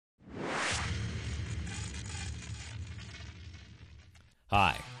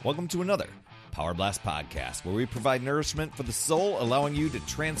Hi, welcome to another Power Blast podcast where we provide nourishment for the soul, allowing you to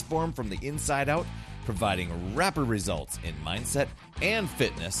transform from the inside out, providing rapid results in mindset and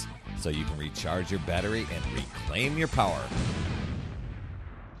fitness so you can recharge your battery and reclaim your power.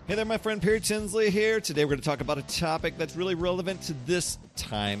 Hey there, my friend Perry Tinsley here. Today we're going to talk about a topic that's really relevant to this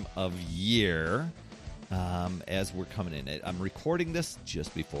time of year as we're coming in. I'm recording this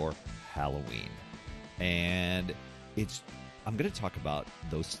just before Halloween, and I'm going to talk about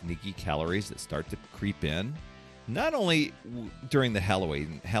those sneaky calories that start to creep in, not only during the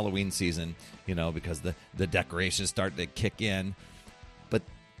Halloween season, because the decorations start to kick in, but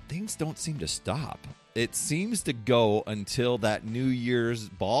things don't seem to stop. It seems to go until that New Year's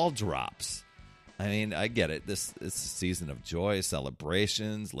ball drops. I mean, I get it. This is a season of joy,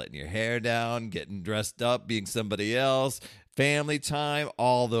 celebrations, letting your hair down, getting dressed up, being somebody else, family time,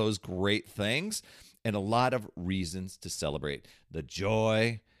 all those great things. And a lot of reasons to celebrate the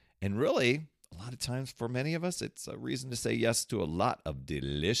joy. And really, a lot of times for many of us, it's a reason to say yes to a lot of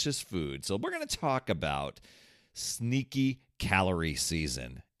delicious food. So we're going to talk about sneaky calorie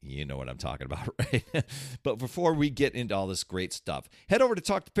season. You know what I'm talking about, right? But before we get into all this great stuff, head over to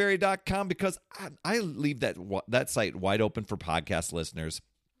talktoperry.com because I leave that site wide open for podcast listeners.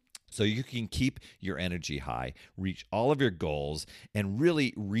 So you can keep your energy high, reach all of your goals, and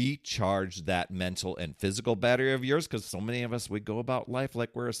really recharge that mental and physical battery of yours, because so many of us, we go about life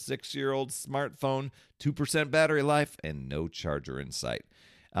like we're a 6-year-old smartphone, 2% battery life, and no charger in sight.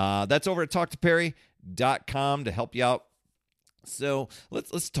 That's over at talktoperry.com to help you out. So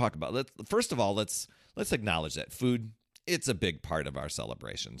let's talk about first of all, let's acknowledge that food, it's a big part of our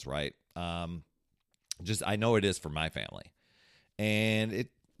celebrations, right? I know it is for my family. And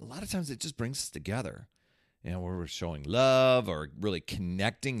a lot of times it just brings us together, where we're showing love or really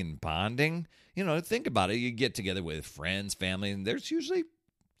connecting and bonding. Think about it. You get together with friends, family, and there's usually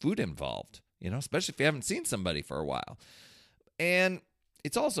food involved, especially if you haven't seen somebody for a while. And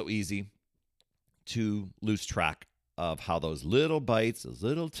it's also easy to lose track of how those little bites, those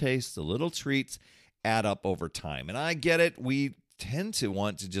little tastes, the little treats add up over time. And I get it. We tend to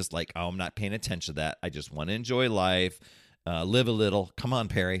want to just I'm not paying attention to that. I just want to enjoy life. Live a little. Come on,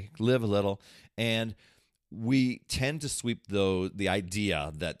 Perry. Live a little. And we tend to sweep the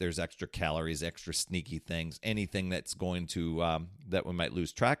idea that there's extra calories, extra sneaky things, anything that's going to that we might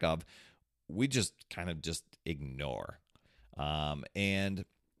lose track of, we just kind of just ignore. And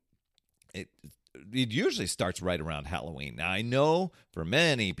it usually starts right around Halloween. Now, I know for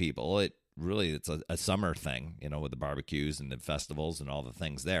many people, it's a summer thing, with the barbecues and the festivals and all the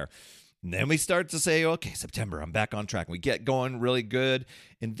things there. And then we start to say, okay, September, I'm back on track. We get going really good.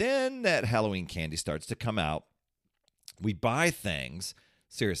 And then that Halloween candy starts to come out. We buy things.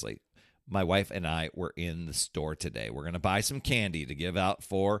 Seriously, my wife and I were in the store today. We're going to buy some candy to give out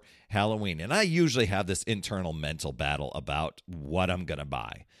for Halloween. And I usually have this internal mental battle about what I'm going to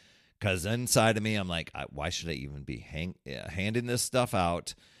buy. Because inside of me, I'm like, why should I even be handing this stuff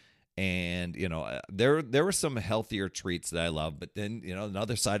out? And, there were some healthier treats that I love. But then,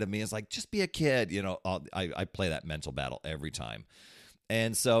 another side of me is like, just be a kid. I play that mental battle every time.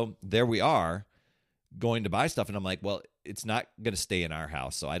 And so there we are going to buy stuff. And I'm like, well, it's not going to stay in our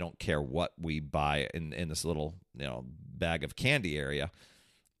house. So I don't care what we buy in this little, bag of candy area.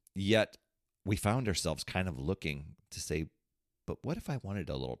 Yet we found ourselves kind of looking to say, but what if I wanted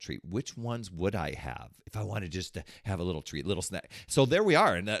a little treat? Which ones would I have if I wanted just to have a little treat, little snack? So there we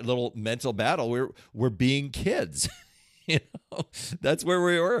are in that little mental battle. We're being kids. That's where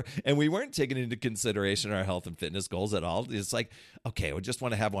we were. And we weren't taking into consideration our health and fitness goals at all. It's like, okay, we just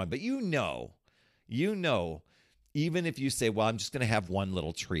want to have one. But even if you say, well, I'm just going to have one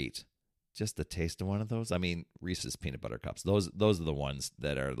little treat, just the taste of one of those. I mean, Reese's peanut butter cups. Those are the ones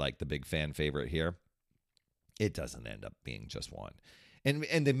that are like the big fan favorite here. It doesn't end up being just one. And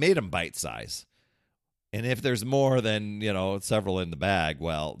they made them bite size. And if there's more than, several in the bag,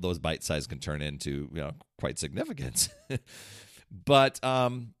 well, those bite size can turn into, quite significant. But,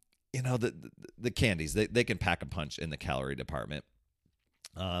 the candies, they can pack a punch in the calorie department.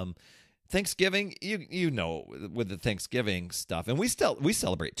 Thanksgiving, with the Thanksgiving stuff, and we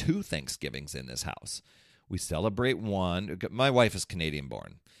celebrate 2 Thanksgivings in this house. We celebrate one. My wife is Canadian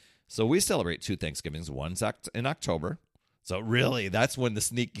born. So we celebrate 2 Thanksgivings. One's in October. So really, that's when the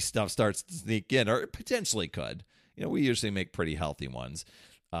sneaky stuff starts to sneak in, or it potentially could. We usually make pretty healthy ones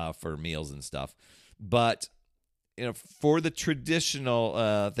for meals and stuff. But, for the traditional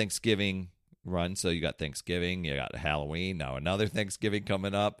Thanksgiving run, so you got Thanksgiving, you got Halloween, now another Thanksgiving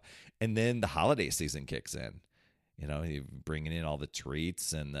coming up, and then the holiday season kicks in. You're bringing in all the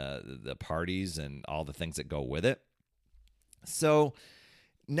treats and the parties and all the things that go with it. So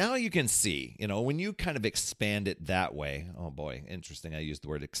now you can see, when you kind of expand it that way. Oh boy, interesting. I used the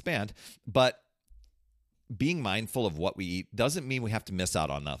word expand, but being mindful of what we eat doesn't mean we have to miss out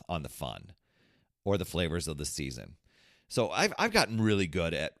on the fun or the flavors of the season. So I've gotten really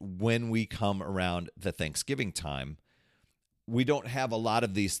good at when we come around the Thanksgiving time, we don't have a lot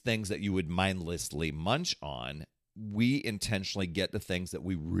of these things that you would mindlessly munch on. We intentionally get the things that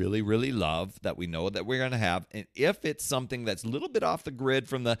we really, really love, that we know that we're going to have. And if it's something that's a little bit off the grid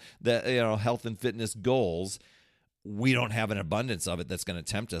from the health and fitness goals, we don't have an abundance of it that's going to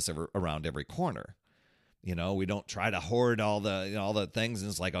tempt us around every corner. We don't try to hoard all the things, and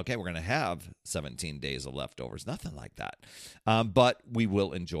it's like, okay, we're going to have 17 days of leftovers. Nothing like that. But we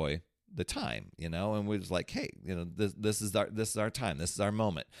will enjoy the time, and we're just like, hey, this is our time. This is our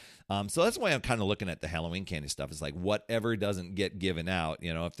moment. So that's why I'm kind of looking at the Halloween candy stuff. It's like whatever doesn't get given out,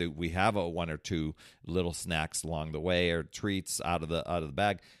 if we have one or two little snacks along the way or treats out of the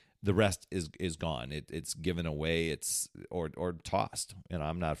bag, the rest is gone. It's given away. Or tossed.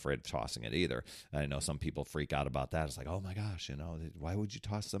 I'm not afraid of tossing it either. I know some people freak out about that. It's like, oh my gosh, why would you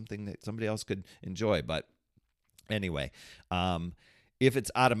toss something that somebody else could enjoy? But anyway, if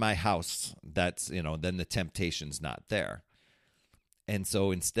it's out of my house, that's then the temptation's not there. And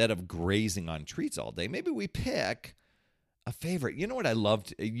so instead of grazing on treats all day, maybe we pick a favorite. You know what I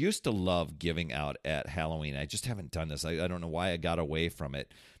loved? I used to love giving out at Halloween. I just haven't done this. I don't know why I got away from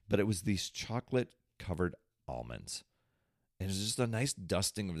it. But it was these chocolate-covered almonds. And it was just a nice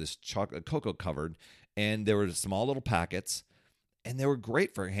dusting of this chocolate, cocoa-covered. And there were small little packets. And they were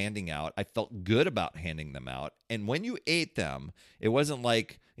great for handing out. I felt good about handing them out. And when you ate them, it wasn't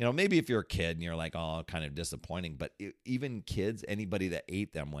like, maybe if you're a kid and you're like, oh, kind of disappointing. But even kids, anybody that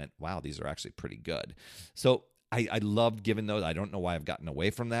ate them went, wow, these are actually pretty good. So I loved giving those. I don't know why I've gotten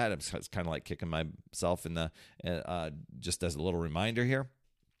away from that. It's kind of like kicking myself in the just as a little reminder here.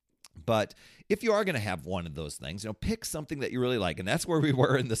 But if you are going to have one of those things, pick something that you really like. And that's where we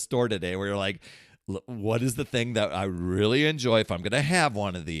were in the store today, where you're like, what is the thing that I really enjoy if I'm going to have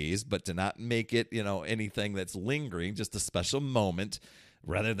one of these, but to not make it, anything that's lingering, just a special moment,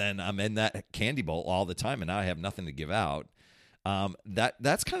 rather than I'm in that candy bowl all the time and now I have nothing to give out.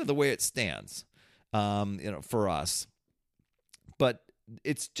 That's kind of the way it stands, for us. But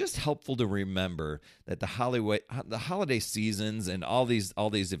it's just helpful to remember that the holiday seasons and all these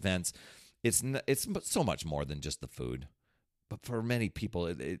events, it's so much more than just the food. But for many people,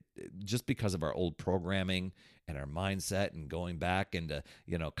 it just because of our old programming and our mindset and going back into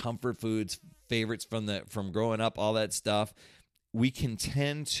comfort foods, favorites from growing up, all that stuff, we can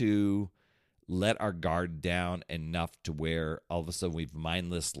tend to let our guard down enough to where all of a sudden we've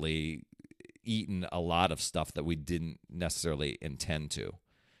mindlessly eaten a lot of stuff that we didn't necessarily intend to.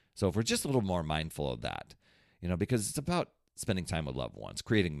 So if we're just a little more mindful of that, because it's about spending time with loved ones,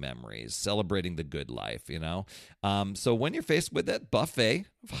 creating memories, celebrating the good life, So when you're faced with that buffet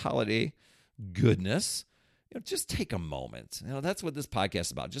of holiday goodness, just take a moment. That's what this podcast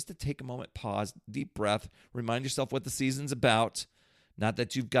is about, just to take a moment, pause, deep breath, remind yourself what the season's about. Not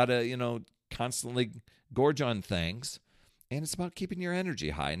that you've got to, constantly gorge on things. And it's about keeping your energy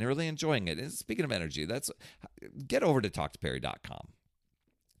high and really enjoying it. And speaking of energy, get over to talktoperry.com.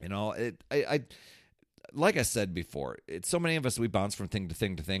 Like I said before, it's so many of us, we bounce from thing to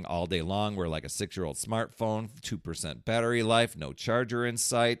thing to thing all day long. We're like a 6-year-old smartphone, 2% battery life, no charger in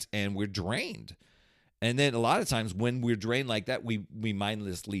sight, and we're drained. And then a lot of times when we're drained like that, we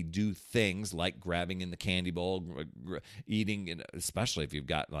mindlessly do things like grabbing in the candy bowl, eating, especially if you've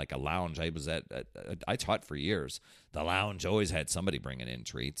got like a lounge. I taught for years. The lounge always had somebody bringing in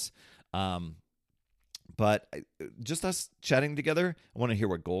treats. But just us chatting together, I want to hear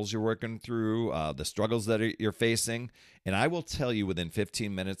what goals you're working through, the struggles that you're facing. And I will tell you within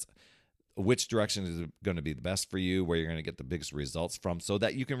 15 minutes which direction is going to be the best for you, where you're going to get the biggest results from, so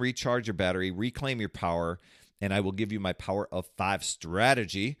that you can recharge your battery, reclaim your power, and I will give you my Power of 5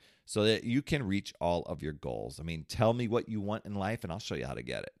 strategy so that you can reach all of your goals. I mean, tell me what you want in life, and I'll show you how to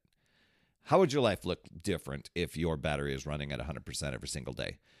get it. How would your life look different if your battery is running at 100% every single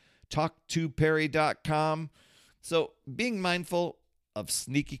day? TalkToPerry.com. So being mindful of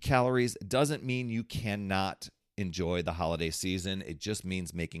sneaky calories doesn't mean you cannot enjoy the holiday season. It just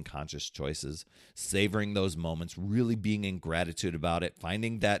means making conscious choices, savoring those moments, really being in gratitude about it,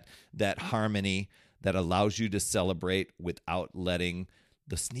 finding that harmony that allows you to celebrate without letting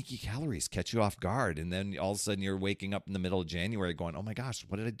the sneaky calories catch you off guard. And then all of a sudden you're waking up in the middle of January going, oh my gosh,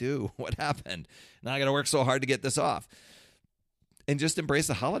 what did I do? What happened? Now I got to work so hard to get this off. And just embrace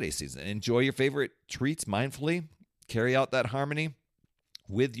the holiday season. Enjoy your favorite treats mindfully. Carry out that harmony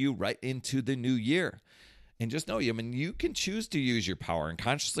with you right into the new year. And just know, you can choose to use your power and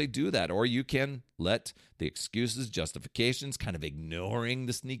consciously do that, or you can let the excuses, justifications, kind of ignoring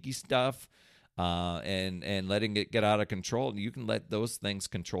the sneaky stuff, and letting it get out of control. You can let those things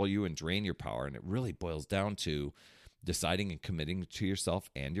control you and drain your power. And it really boils down to deciding and committing to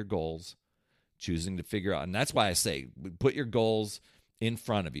yourself and your goals, choosing to figure out. And that's why I say, put your goals in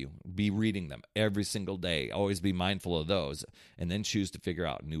front of you. Be reading them every single day. Always be mindful of those. And then choose to figure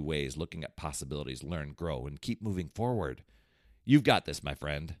out new ways, looking at possibilities, learn, grow, and keep moving forward. You've got this, my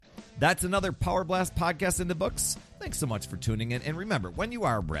friend. That's another Power Blast podcast in the books. Thanks so much for tuning in. And remember, when you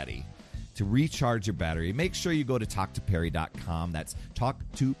are ready to recharge your battery, make sure you go to talktoperry.com. That's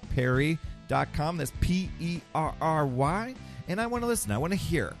talktoperry.com. That's Perry. And I want to listen. I want to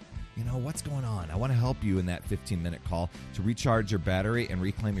hear, what's going on. I want to help you in that 15-minute call to recharge your battery and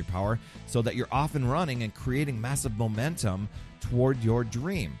reclaim your power so that you're off and running and creating massive momentum toward your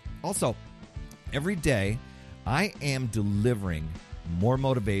dream. Also, every day, I am delivering more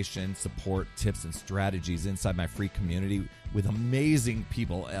motivation, support, tips, and strategies inside my free community with amazing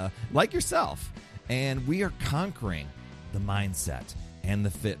people like yourself. And we are conquering the mindset and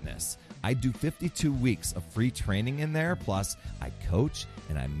the fitness. I do 52 weeks of free training in there. Plus, I coach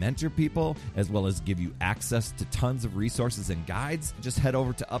and I mentor people, as well as give you access to tons of resources and guides. Just head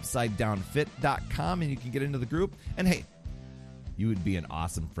over to UpsideDownFit.com and you can get into the group. And hey, you would be an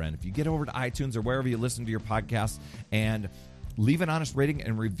awesome friend if you get over to iTunes or wherever you listen to your podcast and leave an honest rating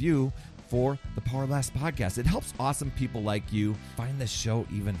and review for the Power Blast podcast. It helps awesome people like you find the show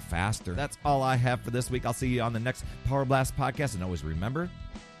even faster. That's all I have for this week. I'll see you on the next Power Blast podcast. And always remember,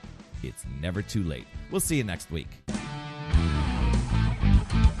 it's never too late. We'll see you next week.